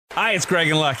Hi, it's Greg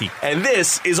and Lucky. And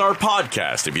this is our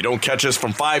podcast. If you don't catch us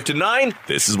from 5 to 9,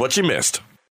 this is what you missed.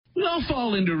 We all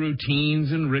fall into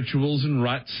routines and rituals and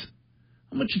ruts.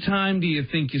 How much time do you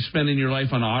think you spend in your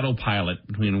life on autopilot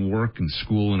between work and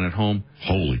school and at home?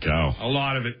 Holy cow. A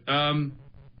lot of it.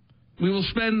 We will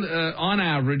spend, on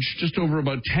average, just over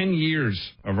about 10 years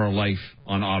of our life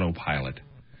on autopilot.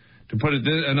 To put it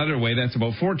another way, that's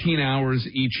about 14 hours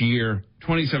each year,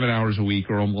 27 hours a week,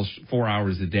 or almost 4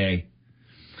 hours a day.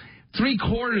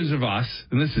 3/4 of us,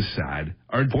 and this is sad,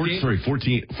 are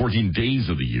 14 days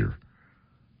of the year.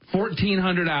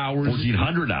 1,400 hours.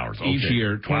 1,400 hours each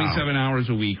year, 27 hours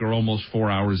a week, or almost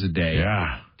 4 hours a day.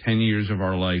 Yeah. 10 years of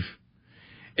our life.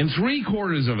 And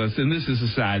 3/4 of us, and this is a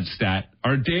sad stat,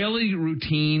 our daily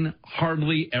routine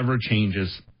hardly ever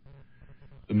changes.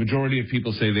 The majority of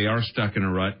people say they are stuck in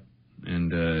a rut,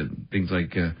 and things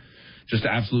like just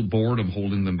absolute boredom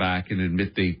holding them back, and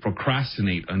admit they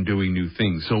procrastinate on doing new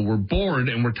things. So we're bored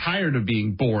and we're tired of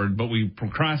being bored, but we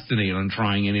procrastinate on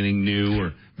trying anything new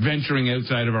or venturing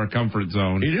outside of our comfort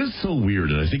zone. It is so weird,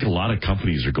 and I think a lot of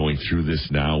companies are going through this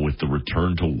now with the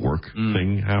return to work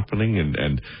thing happening,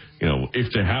 and you know,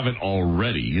 if they haven't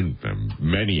already, and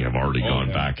many have already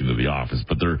gone back into the office,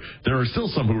 but there are still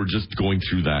some who are just going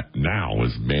through that now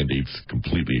as mandates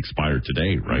completely expired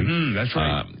today, right? That's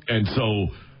right. And so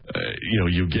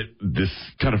you get this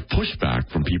kind of pushback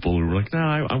from people who are like,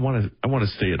 no, I want to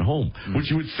stay at home, which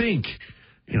you would think,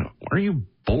 are you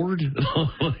bored?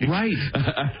 Right.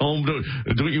 At home,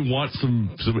 don't you want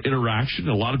some interaction?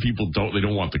 A lot of people don't. They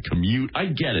don't want the commute. I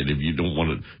get it if you don't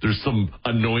want to. There's some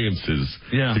annoyances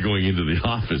to going into the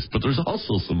office, but there's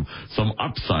also some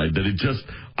upside that it just,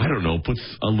 I don't know, puts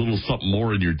a little something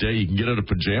more in your day. You can get out of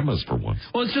pajamas for once.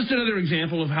 Well, it's just another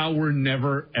example of how we're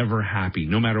never, ever happy,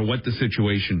 no matter what the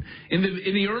situation. In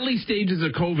the early stages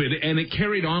of COVID, and it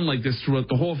carried on like this throughout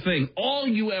the whole thing, all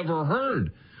you ever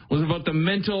heard was about the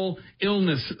mental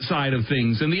illness side of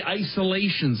things and the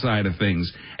isolation side of things.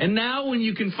 And now when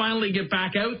you can finally get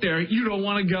back out there, you don't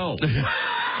want to go.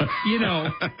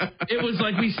 It was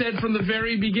like we said from the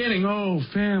very beginning,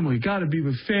 family, got to be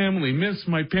with family, miss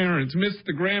my parents, miss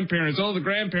the grandparents. Oh, the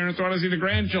grandparents want to see the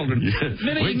grandchildren. The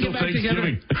minute you can get back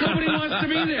together, nobody wants to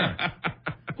be there.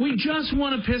 We just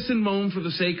want to piss and moan for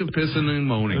the sake of pissing and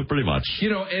moaning. Pretty much.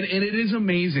 And it is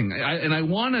amazing. I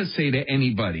want to say to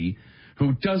anybody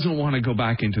who doesn't want to go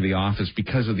back into the office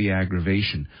because of the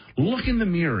aggravation, look in the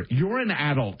mirror. You're an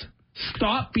adult.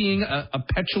 Stop being a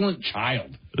petulant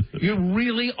child. You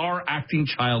really are acting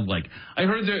childlike. I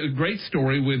heard a great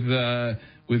story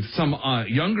with some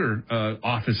younger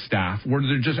office staff where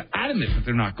they're just adamant that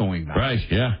they're not going back. Right,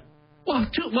 yeah. Well,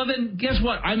 then guess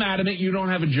what? I'm adamant you don't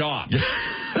have a job.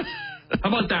 How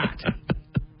about that?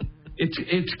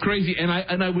 It's crazy, and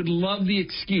I would love the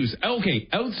excuse. Okay,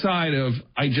 outside of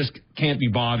I just can't be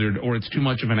bothered or it's too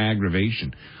much of an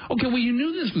aggravation. Okay, well, you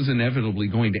knew this was inevitably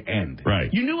going to end.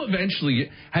 Right. You knew eventually.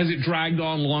 Has it dragged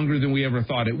on longer than we ever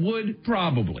thought it would?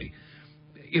 Probably.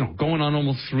 Going on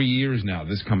almost 3 years now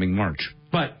this coming March.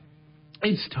 But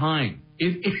it's time.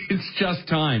 It's just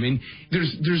time, and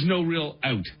there's no real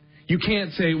out. You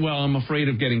can't say, well, I'm afraid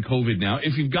of getting COVID now.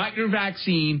 If you've got your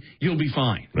vaccine, you'll be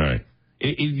fine. Right.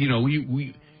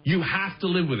 You have to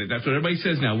live with it. That's what everybody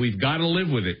says now. We've got to live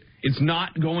with it. It's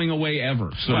not going away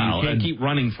ever. So you can't keep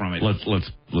running from it.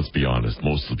 Let's be honest.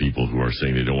 Most of the people who are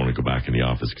saying they don't want to go back in the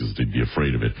office because they'd be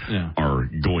afraid of it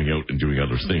are going out and doing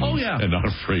other things and not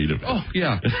afraid of it. Oh,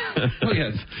 yeah. Oh,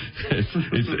 yes.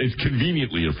 It's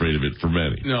conveniently afraid of it for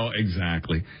many. No,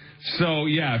 exactly. So,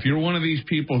 if you're one of these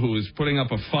people who is putting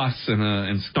up a fuss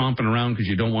and stomping around because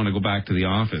you don't want to go back to the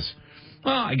office,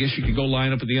 well, I guess you could go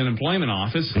line up at the unemployment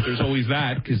office. There's always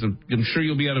that, because I'm sure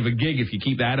you'll be out of a gig if you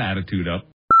keep that attitude up.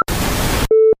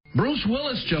 Bruce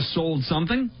Willis just sold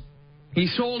something. He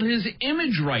sold his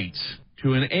image rights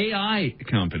to an AI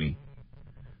company.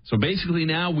 So basically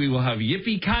now we will have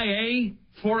Yippee-ki-yay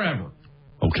forever.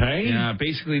 Okay. Yeah,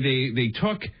 basically they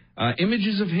took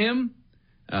images of him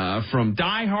from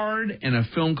Die Hard and a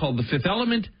film called The Fifth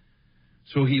Element.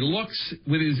 So he looks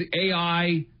with his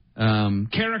AI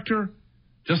character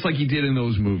just like he did in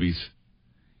those movies.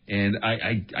 And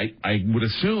I would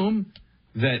assume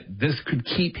that this could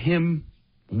keep him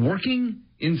working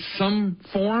in some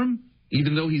form,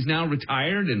 even though he's now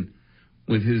retired and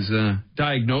with his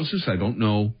diagnosis. I don't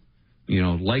know,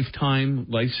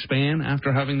 lifespan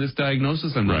after having this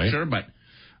diagnosis. I'm not sure, but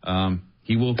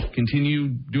he will continue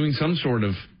doing some sort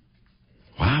of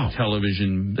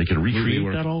television. They can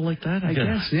recreate that all like that? I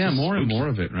guess, yeah, more and more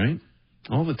of it, right?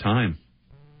 All the time.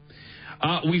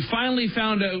 We finally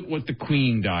found out what the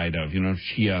Queen died of.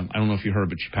 She, I don't know if you heard,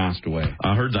 but she passed away.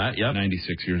 I heard that,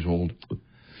 96 years old.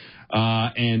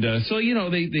 So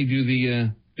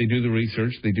they do the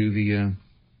research. They do the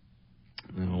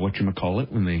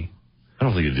whatchamacallit when they. I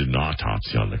don't think it did an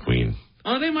autopsy on the Queen.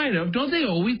 Oh, they might have. Don't they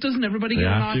always? Doesn't everybody get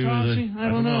an autopsy? I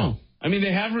don't know. I mean,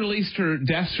 they have released her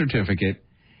death certificate,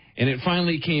 and it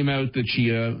finally came out that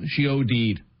she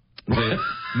OD'd. The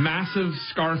massive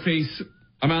Scarface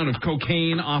amount of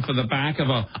cocaine off of the back of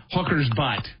a hooker's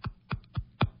butt.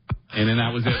 And then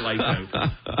that was it, lights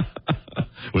out.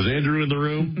 Was Andrew in the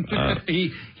room?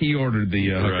 He ordered the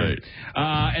right.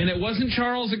 And it wasn't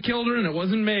Charles that killed her, and it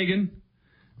wasn't Meghan.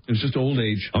 It was just old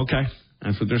age. Okay.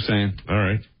 That's what they're saying. All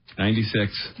right.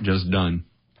 96, just done.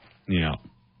 Yeah.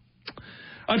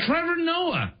 Trevor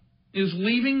Noah is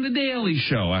leaving The Daily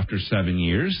Show after 7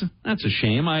 years. That's a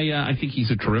shame. I think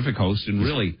he's a terrific host, and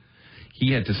really,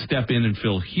 he had to step in and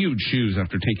fill huge shoes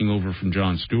after taking over from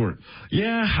Jon Stewart.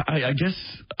 Yeah, I guess.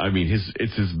 I mean,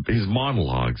 his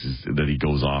monologues that he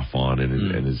goes off on,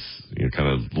 and his kind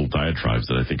of little diatribes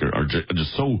that I think are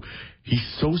just so.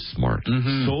 He's so smart,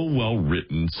 so well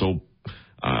written, so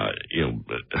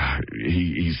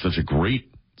he's such a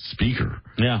great speaker.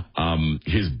 Yeah.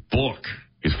 His book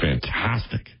is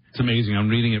fantastic. It's amazing. I'm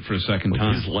reading it for a second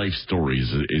time. His life story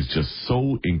is just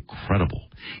so incredible.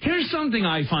 Here's something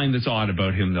I find that's odd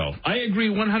about him, though. I agree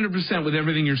 100% with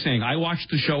everything you're saying. I watch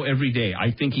the show every day.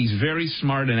 I think he's very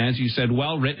smart and, as you said,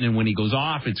 well written. And when he goes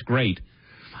off, it's great.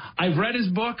 I've read his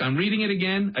book. I'm reading it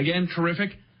again. Again,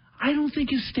 terrific. I don't think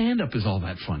his stand-up is all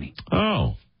that funny.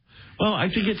 Oh. Well, I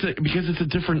think because it's a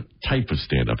different type of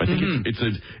stand-up. I think it's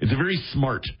a very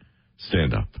smart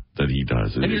stand-up that he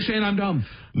does. And you're saying I'm dumb?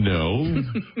 No.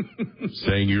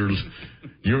 Saying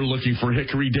you're looking for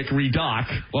Hickory Dickory Doc.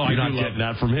 Well, you're not getting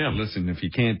that from him. Listen, if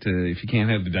you can't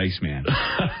have the Dice Man,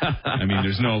 I mean,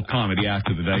 there's no comedy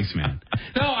after the Dice Man.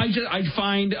 No, I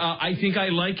think I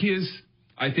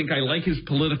like his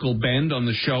political bend on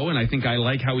the show, and I think I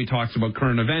like how he talks about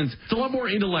current events. It's a lot more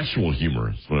intellectual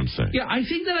humor, is what I'm saying. Yeah, I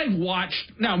think that I've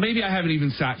watched. Now, maybe I haven't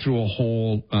even sat through a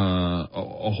whole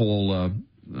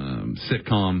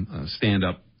sitcom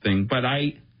stand-up thing, but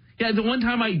the one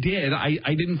time I did, I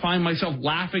didn't find myself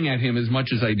laughing at him as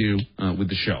much as I do with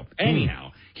the show.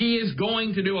 Anyhow, he is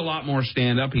going to do a lot more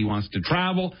stand-up. He wants to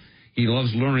travel. He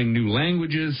loves learning new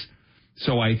languages.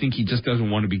 So I think he just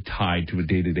doesn't want to be tied to a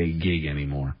day-to-day gig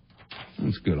anymore.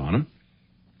 That's good on him.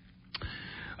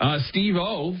 Steve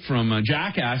O from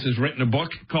Jackass has written a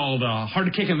book called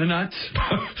Hard Kick in the Nuts.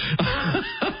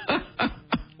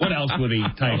 What else would he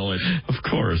title it? Of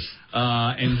course.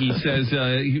 And he says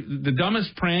the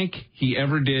dumbest prank he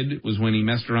ever did was when he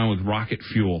messed around with rocket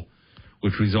fuel,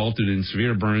 which resulted in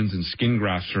severe burns and skin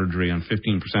graft surgery on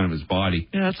 15% of his body.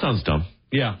 Yeah, that sounds dumb.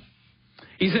 Yeah.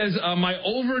 He says, my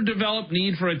overdeveloped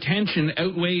need for attention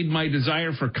outweighed my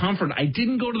desire for comfort. I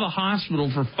didn't go to the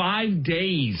hospital for 5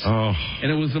 days. Oh.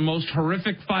 And it was the most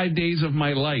horrific 5 days of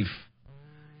my life.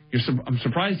 I'm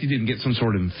surprised he didn't get some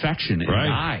sort of infection and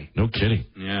die. No kidding.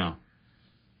 Yeah.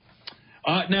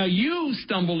 Now, you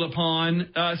stumbled upon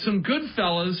some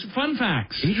Goodfellas fun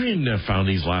facts. Adrian found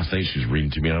these last night. She was reading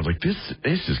to me, and I was like,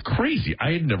 this is crazy.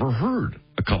 I had never heard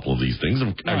a couple of these things.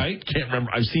 I can't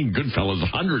remember. I've seen Goodfellas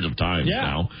hundreds of times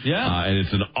now. Yeah. And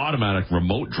it's an automatic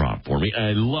remote drop for me. And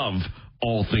I love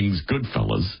all things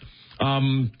Goodfellas.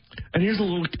 And here's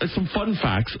some fun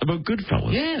facts about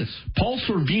Goodfellas. Yes. Paul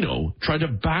Sorvino tried to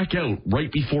back out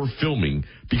right before filming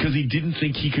because he didn't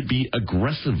think he could be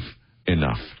aggressive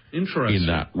enough in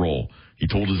that role. He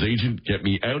told his agent, get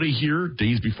me out of here,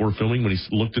 days before filming, when he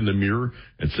looked in the mirror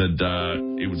and said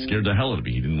it would scare the hell out of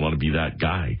me. He didn't want to be that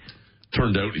guy.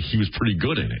 Turned out he was pretty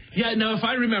good in it. Yeah, no, if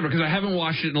I remember, because I haven't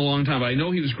watched it in a long time, but I know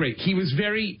he was great. He was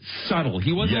very subtle.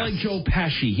 He wasn't like Joe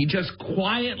Pesci. He just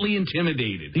quietly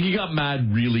intimidated. He got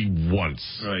mad really once,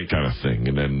 kind of thing.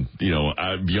 And then,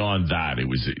 beyond that, it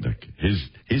was like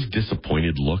his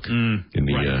disappointed look in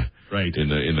the...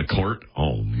 in the court.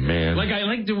 Oh, man. Like, I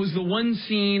liked, there was the one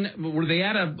scene where they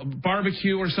had a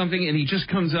barbecue or something, and he just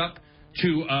comes up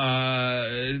to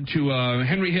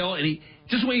Henry Hill, and he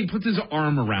puts his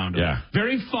arm around him. Yeah.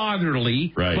 Very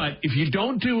fatherly, but if you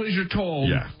don't do as you're told,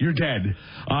 you're dead.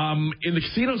 In the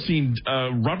casino scene,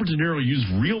 Robert De Niro used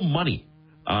real money.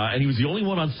 And he was the only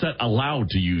one on set allowed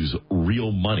to use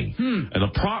real money. And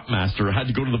the prop master had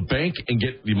to go to the bank and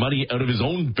get the money out of his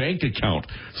own bank account.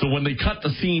 So when they cut the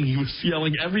scene, he was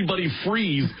yelling, everybody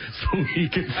freeze, so he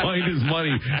could find his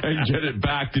money and get it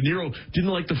back. De Niro didn't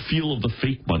like the feel of the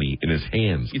fake money in his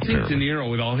hands. You think De Niro,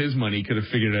 with all his money, could have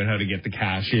figured out how to get the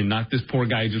cash in, not this poor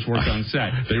guy who just worked on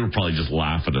set. They were probably just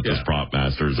laughing at this prop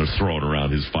master as they're throwing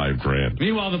around his $5,000.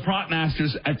 Meanwhile, the prop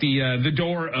master's at the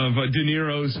door of De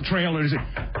Niro's trailers.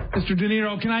 Mr. De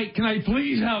Niro, can I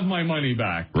please have my money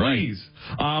back? Please.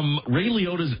 Right. Ray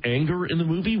Liotta's anger in the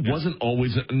movie wasn't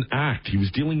always an act. He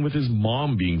was dealing with his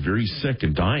mom being very sick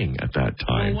and dying at that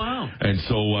time. Oh, wow. And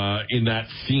so in that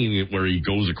scene where he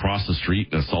goes across the street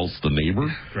and assaults the neighbor,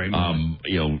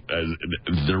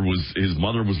 his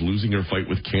mother was losing her fight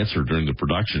with cancer during the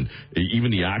production.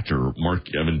 Even the actor, Mark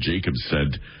Evan Jacobs,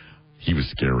 said he was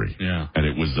scary. Yeah. And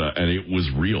it was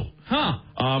real. Huh.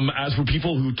 As for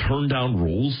people who turned down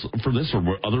roles for this or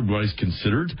were otherwise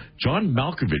considered, John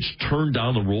Malkovich turned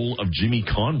down the role of Jimmy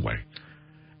Conway.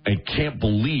 And can't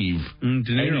believe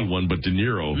anyone but De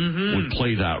Niro would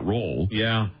play that role.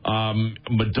 Yeah.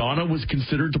 Madonna was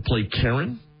considered to play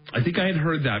Karen. I think I had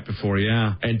heard that before,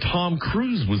 yeah. And Tom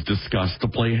Cruise was discussed to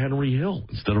play Henry Hill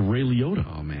instead of Ray Liotta.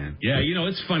 Oh, man. Yeah,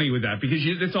 it's funny with that because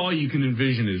that's all you can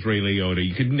envision is Ray Liotta.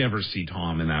 You could never see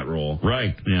Tom in that role.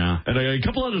 Right. Yeah. And a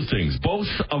couple other things. Both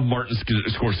of Martin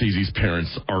Scorsese's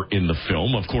parents are in the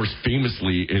film. Of course,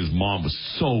 famously, his mom was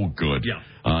so good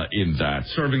in that.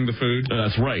 Serving the food.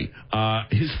 That's right.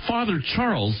 His father,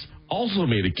 Charles, also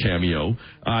made a cameo.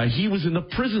 He was in the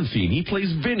prison scene. He plays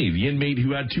Vinny, the inmate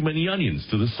who had too many onions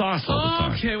to the sauce all the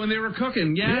time. Okay, when they were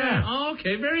cooking. Yeah. Oh,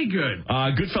 okay, very good.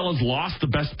 Goodfellas lost the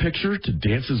Best Picture to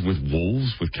Dances with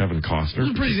Wolves with Kevin Costner. It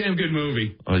was a pretty damn good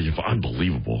movie.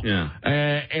 Unbelievable. Yeah.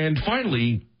 And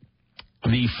finally,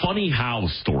 the Funny How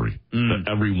story that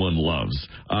everyone loves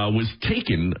was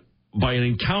taken by an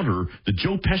encounter that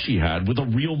Joe Pesci had with a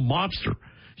real mobster.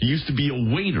 He used to be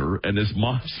a waiter, and this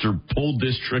mobster pulled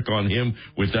this trick on him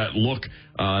with that look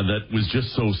that was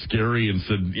just so scary and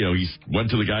said, he went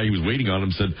to the guy he was waiting on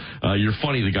him, said, you're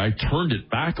funny. The guy turned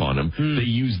it back on him. They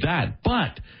used that.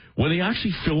 But when they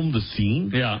actually filmed the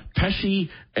scene, Pesci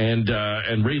and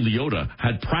Ray Liotta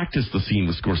had practiced the scene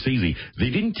with Scorsese. They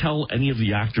didn't tell any of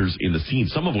the actors in the scene,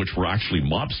 some of which were actually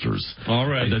mobsters, all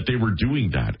right, that they were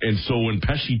doing that. And so when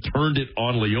Pesci turned it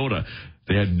on Liotta,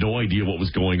 they had no idea what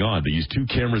was going on. They used two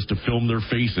cameras to film their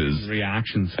faces.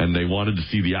 Reactions. And they wanted to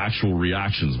see the actual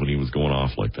reactions when he was going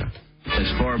off like that.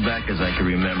 As far back as I can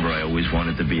remember, I always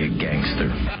wanted to be a gangster.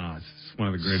 It's one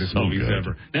of the greatest movies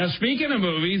ever. Now, speaking of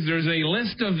movies, there's a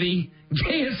list of the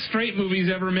gayest straight movies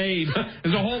ever made.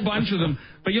 There's a whole bunch of them.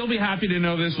 But you'll be happy to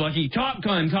know this, Lucky. Top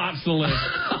Gun tops the list.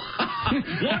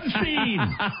 One scene.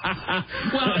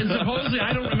 Well, and supposedly,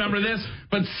 I don't remember this,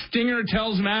 but Stinger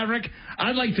tells Maverick,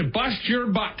 I'd like to bust your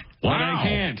butt. Wow. But I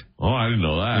can't. Oh, I didn't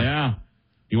know that. Yeah.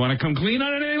 You want to come clean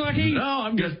on anything, Lucky? No,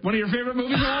 I'm good. One of your favorite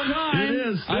movies of all time. It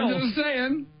is. I'm just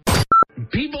saying.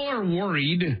 People are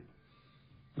worried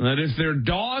that if their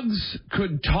dogs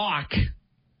could talk,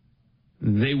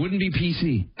 they wouldn't be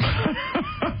PC.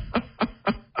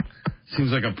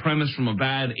 Seems like a premise from a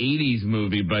bad 80s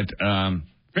movie, but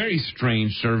very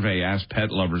strange survey asked pet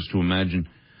lovers to imagine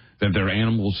that their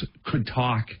animals could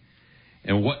talk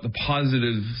and what the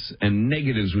positives and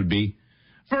negatives would be.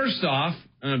 First off,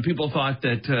 people thought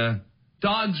that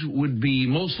dogs would be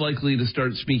most likely to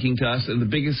start speaking to us, and the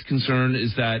biggest concern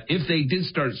is that if they did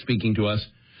start speaking to us,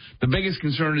 the biggest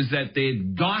concern is that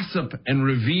they'd gossip and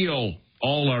reveal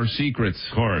all our secrets.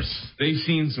 Of course. They've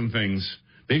seen some things.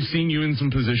 They've seen you in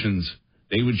some positions.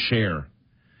 They would share.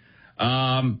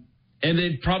 And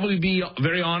they'd probably be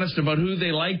very honest about who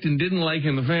they liked and didn't like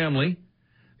in the family.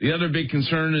 The other big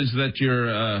concern is that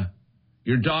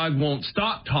your dog won't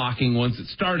stop talking once it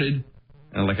started,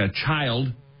 like a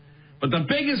child. But the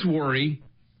biggest worry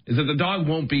is that the dog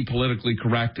won't be politically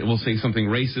correct. It will say something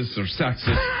racist or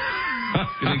sexist.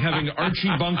 It's like having Archie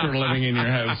Bunker living in your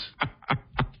house.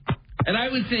 And I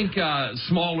would think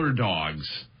smaller dogs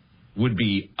would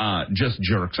be just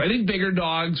jerks. I think bigger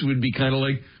dogs would be kind of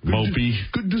like, mopey.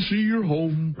 Good to see you're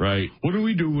home. Right. What are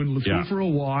we doing? Let's go for a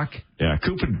walk. Yeah,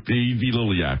 Coop would be a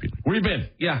little yappy. Where you been?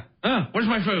 Yeah. Where's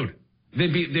my food?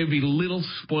 They'd be little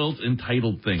spoilt,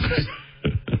 entitled things.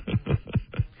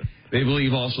 They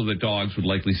believe also that dogs would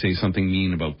likely say something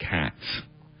mean about cats.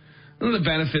 And the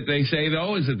benefit, they say,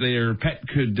 though, is that their pet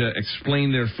could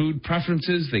explain their food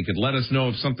preferences. They could let us know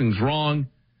if something's wrong.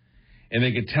 And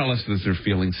they could tell us that they're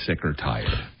feeling sick or tired.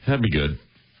 That'd be good.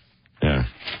 Yeah.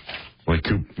 Like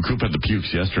Coop had the pukes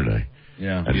yesterday.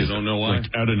 Yeah. And you don't know why?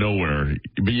 Like out of nowhere.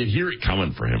 But you hear it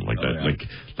coming for him like that. Yeah.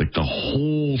 Like the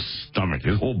whole stomach,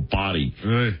 his whole body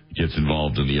gets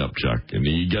involved in the upchuck. And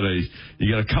you get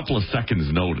a couple of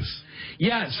seconds notice.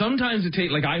 Yeah, sometimes it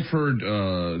takes, like I've heard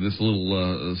this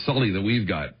little Sully that we've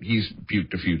got, he's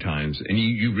puked a few times. And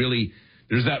you really,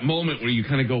 there's that moment where you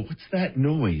kind of go, what's that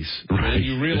noise? Right. And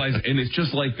you realize, and it's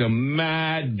just like the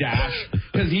mad dash,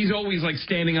 because he's always like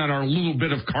standing on our little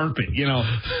bit of carpet, you know.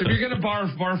 If you're going to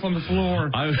barf on the floor,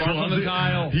 barf on the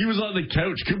tile. He was on the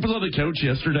couch. Coop was on the couch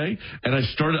yesterday, and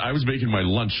I was making my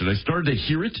lunch, and I started to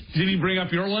hear it. Did he bring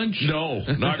up your lunch? No,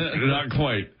 not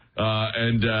quite.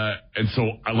 And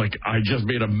so I just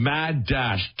made a mad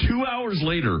dash. 2 hours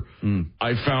later,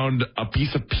 I found a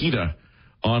piece of pita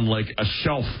on like a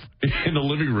shelf in the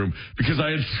living room because I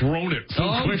had thrown it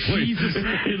so quickly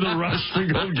in the rush to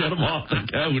go get him off the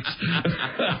couch.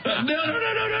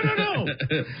 No.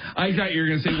 I thought you were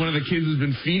going to say one of the kids has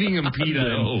been feeding him pita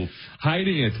and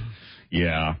hiding it.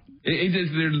 Yeah.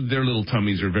 Their little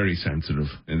tummies are very sensitive,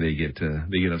 and they get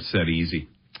upset easy.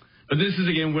 But this is,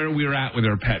 again, where we're at with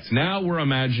our pets. Now we're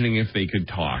imagining if they could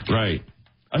talk. Right.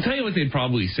 I'll tell you what they'd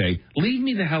probably say. Leave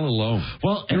me the hell alone.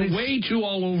 Well, they're way too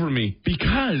all over me.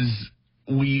 Because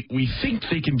we think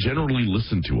they can generally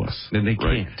listen to us. And they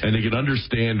right? can't. And they can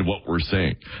understand what we're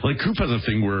saying. Like, Coop has a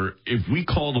thing where if we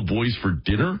call the boys for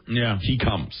dinner, he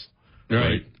comes.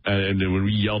 Right? And then when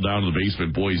we yell down to the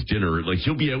basement, boys, dinner, like,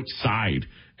 he'll be outside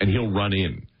and he'll run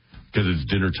in because it's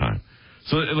dinner time.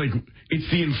 So, like, it's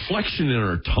the inflection in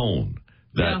our tone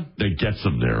that gets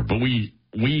him there. But we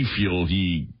feel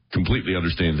he completely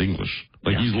understands English.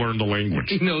 Like, he's learned the language.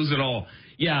 He knows it all.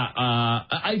 Yeah,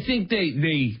 I think they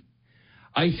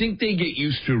get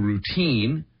used to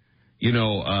routine. You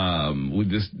know, with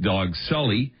this dog,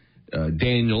 Sully,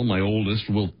 Daniel, my oldest,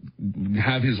 will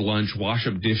have his lunch, wash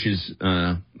up dishes,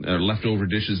 leftover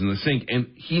dishes in the sink, and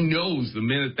he knows the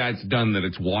minute that's done that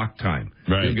it's walk time.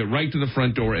 Right. He'll get right to the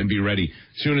front door and be ready.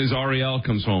 As soon as Ariel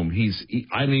comes home,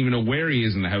 I don't even know where he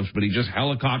is in the house, but he just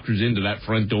helicopters into that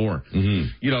front door. Mm-hmm.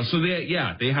 You know, so they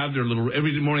have their little,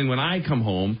 every morning when I come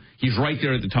home, he's right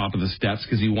there at the top of the steps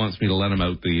because he wants me to let him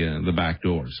out the back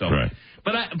door. So. Right.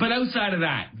 But outside of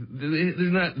that,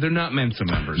 they're not Mensa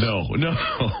members. No.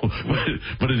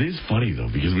 But it is funny though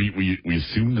because we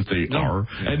assume that they are,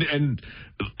 and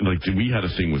like we had a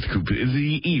thing with Coop. Is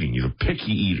he eating? He's a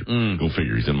picky eater. Go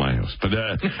figure. He's in my house, but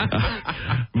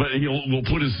we'll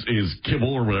put his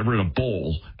kibble or whatever in a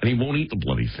bowl, and he won't eat the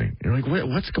bloody thing. You're like,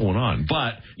 what's going on?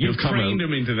 But you've trained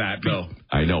him into that, though.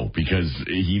 I know because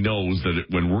he knows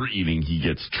that when we're eating, he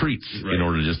gets treats in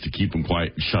order just to keep him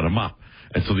quiet and shut him up.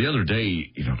 And so the other day,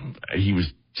 you know, he was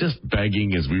just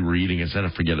begging as we were eating. I said,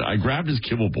 forget it. I grabbed his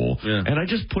kibble bowl, and I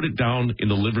just put it down in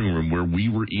the living room where we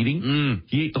were eating.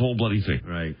 He ate the whole bloody thing.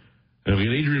 Right. And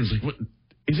Adrian was like, what?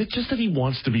 Is it just that he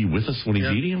wants to be with us when he's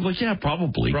eating? I'm like, yeah,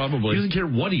 probably. He doesn't care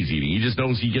what he's eating. He just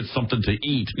knows he gets something to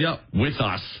eat with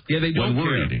us they don't when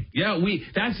we're eating. Yeah,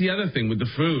 that's the other thing with the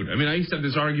food. I mean, I used to have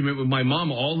this argument with my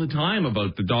mom all the time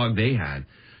about the dog they had.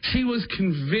 She was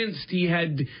convinced he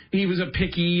was a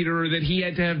picky eater, that he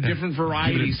had to have different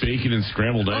varieties. Bacon and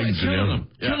scrambled eggs.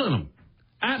 Killing them.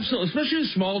 Absolutely. Especially with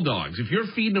small dogs. If you're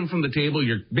feeding them from the table,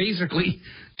 you're basically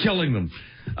killing them.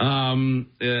 A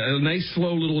nice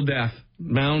slow little death.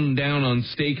 Mound down on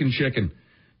steak and chicken.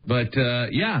 But,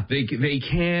 they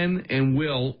can and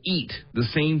will eat the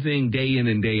same thing day in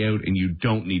and day out, and you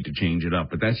don't need to change it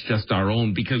up. But that's just our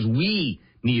own, because we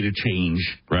need a change.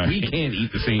 Right. We can't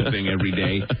eat the same thing every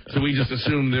day, so we just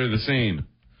assume they're the same.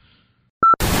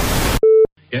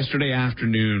 Yesterday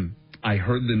afternoon, I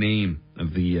heard the name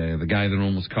of the guy that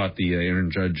almost caught the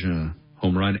Aaron Judge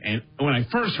home run, and when I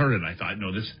first heard it, I thought,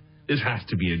 no, this has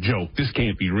to be a joke. This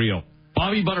can't be real.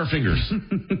 Bobby Butterfingers.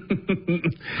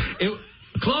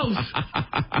 Close.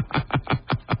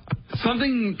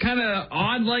 Something kind of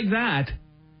odd like that.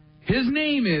 His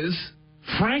name is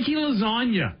Frankie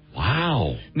Lasagna.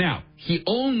 Wow. Now, he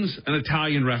owns an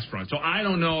Italian restaurant, so I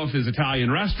don't know if his Italian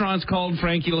restaurant's called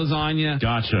Frankie Lasagna.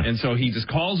 Gotcha. And so he just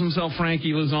calls himself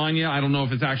Frankie Lasagna. I don't know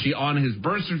if it's actually on his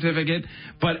birth certificate,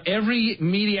 but every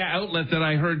media outlet that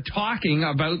I heard talking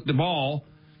about the ball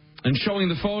and showing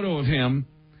the photo of him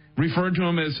referred to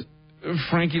him as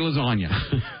Frankie Lasagna.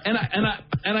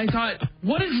 and I thought,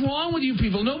 what is wrong with you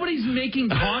people? Nobody's making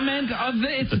comment of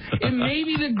this. It may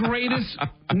be the greatest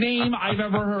name I've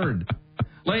ever heard.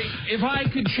 Like, if I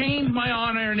could change my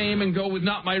on-air name and go with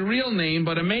not my real name,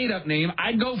 but a made-up name,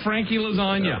 I'd go Frankie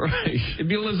Lasagna. Right. It'd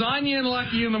be Lasagna and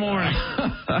Lucky in the morning.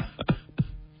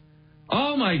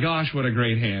 Oh, my gosh, what a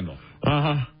great handle.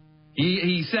 Uh-huh.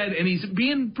 He said, and he's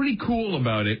being pretty cool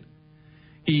about it,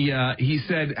 he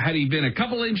said, had he been a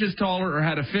couple inches taller or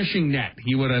had a fishing net,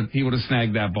 he would have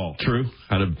snagged that ball. True.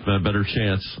 Had a better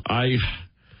chance.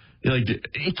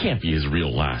 It can't be his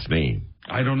real last name.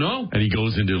 I don't know. And he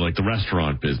goes into, like, the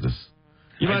restaurant business.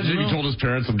 You imagine if he told his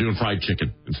parents, I'm doing fried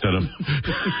chicken instead of...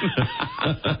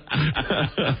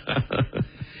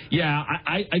 Yeah,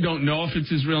 I don't know if it's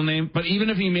his real name, but even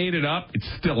if he made it up, it's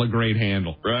still a great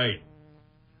handle. Right.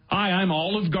 Hi, I'm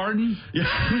Olive Garden.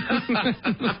 Yeah.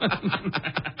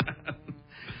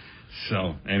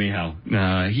 So, anyhow,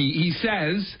 he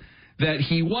says that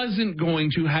he wasn't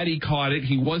going to, had he caught it,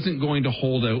 he wasn't going to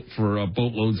hold out for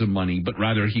boatloads of money, but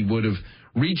rather he would have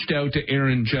reached out to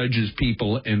Aaron Judge's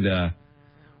people and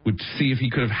would see if he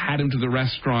could have had him to the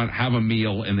restaurant, have a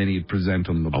meal, and then he'd present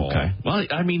him the ball. Okay. Well,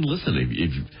 I mean, listen,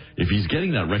 if he's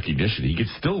getting that recognition, he could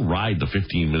still ride the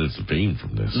 15 minutes of fame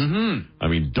from this. Mm-hmm. I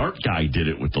mean, Dart Guy did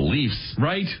it with the Leafs.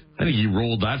 Right. I think he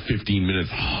rolled that 15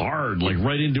 minutes hard, like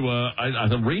right into a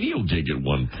radio gig at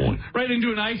one point. Right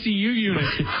into an ICU unit.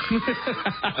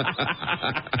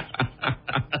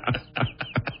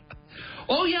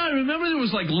 Oh, yeah, I remember there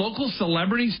was, like, local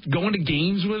celebrities going to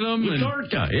games with him. With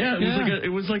Dart Guy, yeah. It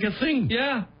was like a thing.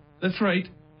 Yeah, that's right.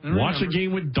 Watch a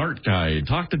game with Dart Guy.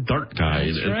 Talk to Dart Guy.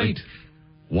 That's right. Like,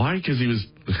 why? Because he was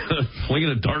flinging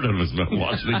a dart out of his mouth,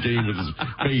 watching the game with his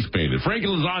face painted. Frankie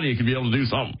Lasagna could be able to do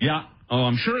something. Yeah. Oh,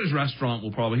 I'm sure his restaurant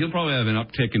he'll probably have an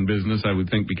uptick in business, I would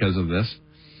think, because of this.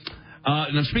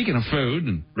 Now, speaking of food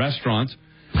and restaurants,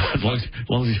 as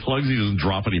long as he doesn't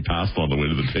drop any pasta on the way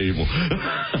to the table.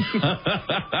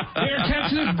 Here,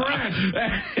 catch this bread.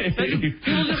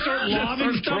 People just start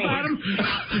lobbing stuff at him.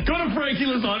 Go to Frankie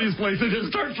Lasagna's place and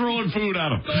just start throwing food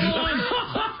at him.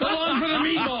 Go on for the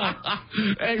meatball.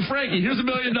 Hey, Frankie, here's $1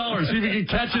 million. See if you can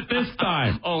catch it this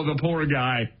time. Oh, the poor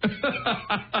guy.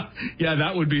 Yeah,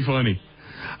 that would be funny.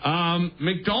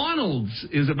 McDonald's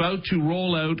is about to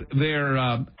roll out their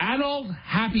adult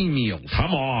Happy Meals.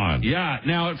 Come on. Yeah.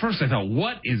 Now, at first I thought,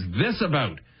 what is this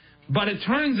about? But it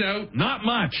turns out, not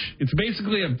much. It's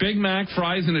basically a Big Mac,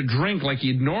 fries, and a drink like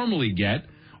you'd normally get,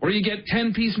 or you get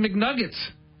 10-piece McNuggets.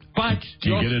 But do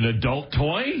you get an adult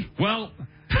toy? Well,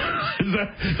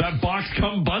 does that box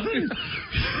come buzzing?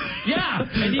 Yeah,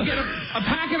 and you get a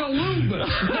packet of lube.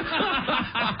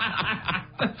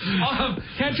 I'll have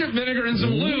ketchup, vinegar, and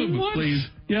some lube, please.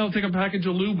 Yeah, I'll take a package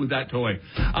of lube with that toy.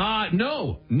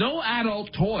 No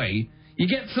adult toy. You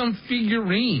get some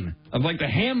figurine of like the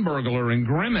Hamburglar and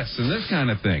Grimace and this kind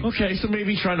of thing. Okay, so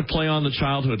maybe trying to play on the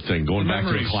childhood thing, going back to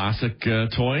a classic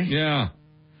toy. Yeah.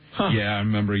 Huh. Yeah, I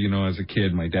remember, as a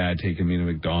kid, my dad taking me to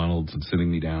McDonald's and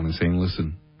sitting me down and saying,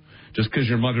 listen, just because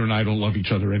your mother and I don't love each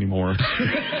other anymore.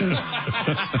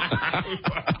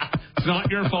 It's not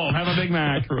your fault. Have a Big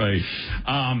Mac. Right.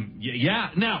 Yeah.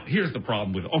 Now, here's the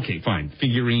problem with, okay, fine,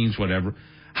 figurines, whatever.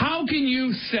 How can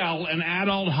you sell an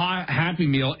adult Happy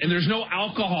Meal and there's no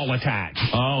alcohol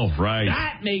attached? Oh, right.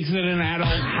 That makes it an adult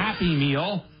Happy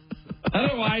Meal.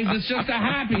 Otherwise, it's just a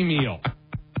Happy Meal.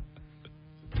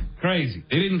 Crazy.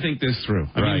 They didn't think this through.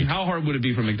 I mean, how hard would it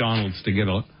be for McDonald's to get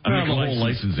a whole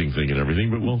licensing thing and everything,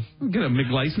 but we'll get a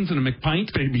McLicense and a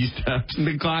McPint, baby steps, a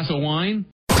big glass of wine.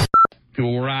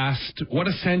 People were asked what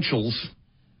essentials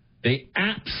they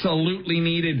absolutely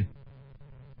needed.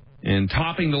 And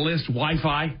topping the list,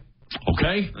 Wi-Fi.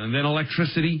 Okay. And then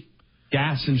electricity,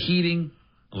 gas and heating,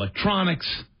 electronics,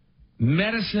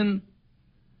 medicine.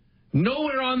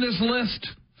 Nowhere on this list,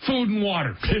 food and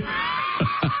water.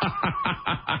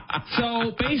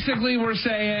 So basically we're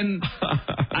saying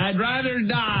I'd rather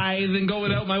die than go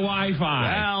without my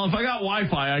Wi-Fi. Well, if I got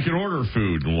Wi-Fi, I can order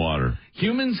food and water.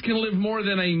 Humans can live more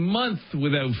than a month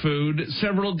without food,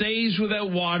 several days without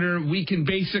water. We can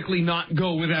basically not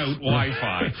go without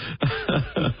Wi-Fi.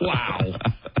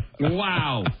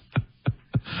 Wow.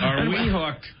 Are we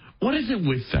hooked? What is it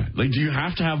with that? Like, do you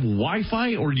have to have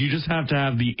Wi-Fi or do you just have to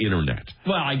have the internet?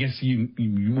 Well, I guess you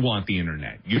want the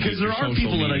internet. Because there are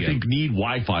people that I think need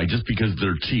Wi-Fi just because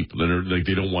they're cheap. That are like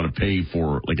they don't want to pay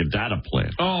for like a data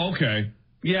plan. Oh, okay.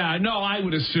 Yeah, no, I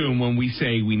would assume when we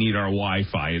say we need our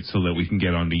Wi-Fi, it's so that we can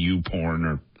get onto YouPorn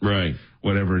or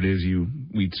whatever it is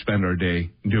we'd spend our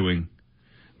day doing,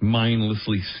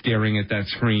 mindlessly staring at that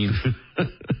screen.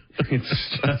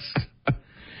 It's just...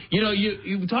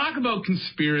 You talk about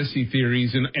conspiracy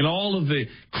theories and all of the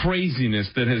craziness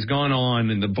that has gone on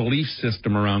in the belief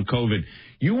system around COVID.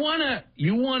 You wanna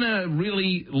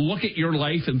really look at your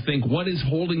life and think, what is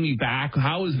holding me back?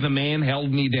 How has the man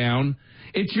held me down?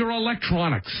 It's your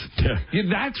electronics. Yeah.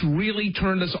 That's really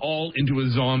turned us all into a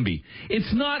zombie.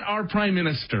 It's not our prime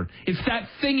minister. It's that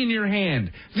thing in your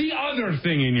hand. The other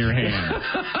thing in your hand.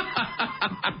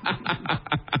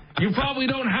 You probably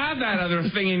don't have that other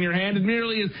thing in your hand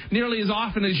nearly as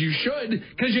often as you should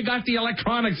because you got the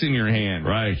electronics in your hand.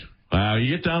 Right. You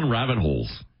get down rabbit holes.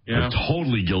 Yeah. I'm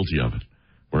totally guilty of it.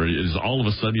 Where it is all of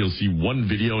a sudden you'll see one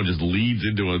video and just leads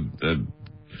into a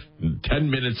 10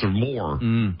 minutes or more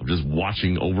of just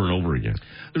watching over and over again.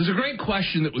 There was a great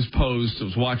question that was posed. I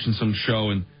was watching some show,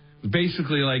 and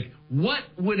basically like, what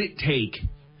would it take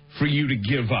for you to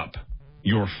give up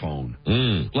your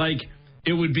phone? Like,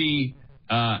 it would be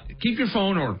keep your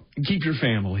phone or keep your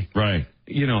family. Right.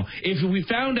 You know, if we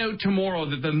found out tomorrow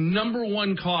that the number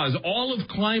one cause, all of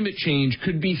climate change,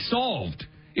 could be solved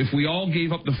if we all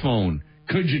gave up the phone,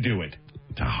 could you do it?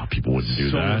 People wouldn't do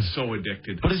that. So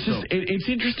addicted. But it's just, it's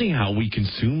interesting how we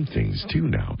consume things, too,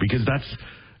 now. Because that's,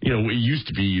 you know, it used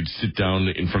to be you'd sit down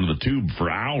in front of the tube for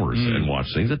hours and watch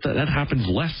things. That happens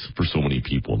less for so many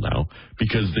people now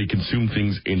because they consume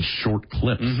things in short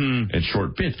clips and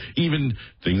short bits. Even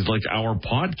things like our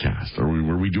podcast or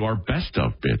where we do our best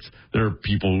of bits. There are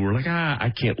people who are like,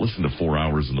 I can't listen to 4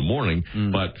 hours in the morning,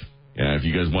 but... yeah, if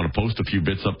you guys want to post a few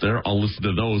bits up there, I'll listen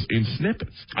to those in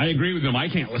snippets. I agree with them. I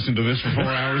can't listen to this for 4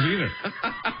 hours either.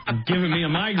 It's giving me a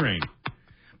migraine.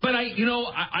 But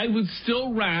I would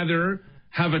still rather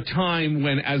have a time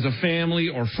when, as a family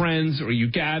or friends, or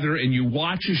you gather and you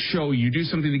watch a show, you do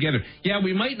something together. Yeah,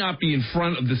 we might not be in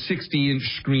front of the 60-inch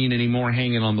screen anymore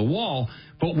hanging on the wall,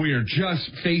 but we are just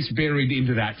face buried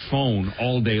into that phone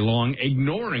all day long,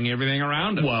 ignoring everything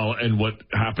around us. Well, and what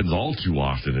happens all too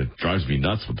often, it drives me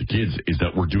nuts with the kids, is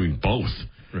that we're doing both.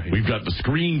 Right. We've got the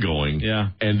screen going,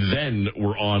 and then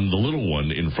we're on the little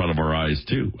one in front of our eyes,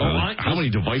 too. How many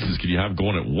devices can you have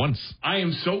going at once? I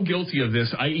am so guilty of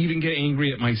this, I even get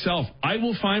angry at myself. I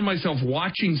will find myself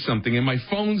watching something, and my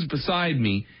phone's beside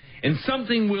me, and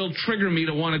something will trigger me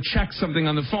to want to check something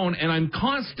on the phone, and I'm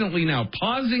constantly now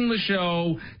pausing the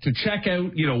show to check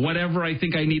out, whatever I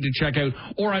think I need to check out,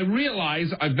 or I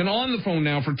realize I've been on the phone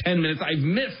now for 10 minutes, I've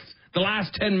missed the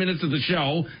last 10 minutes of the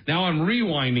show, now I'm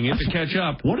rewinding it to catch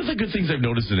up. One of the good things I've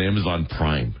noticed in Amazon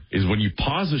Prime is when you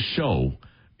pause a show,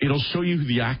 it'll show you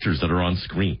the actors that are on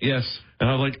screen. Yes. And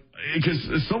I'm like,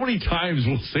 because so many times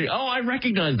we'll say, I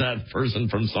recognize that person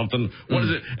from something. What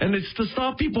is it? And it's to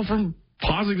stop people from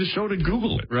pausing the show to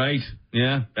Google it. Right.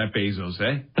 Yeah. That Bezos,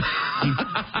 eh?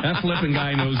 That flipping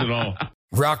guy knows it all.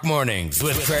 Rock Mornings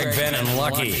with Craig Venn and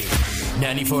Lucky.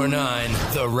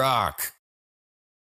 94.9 The Rock.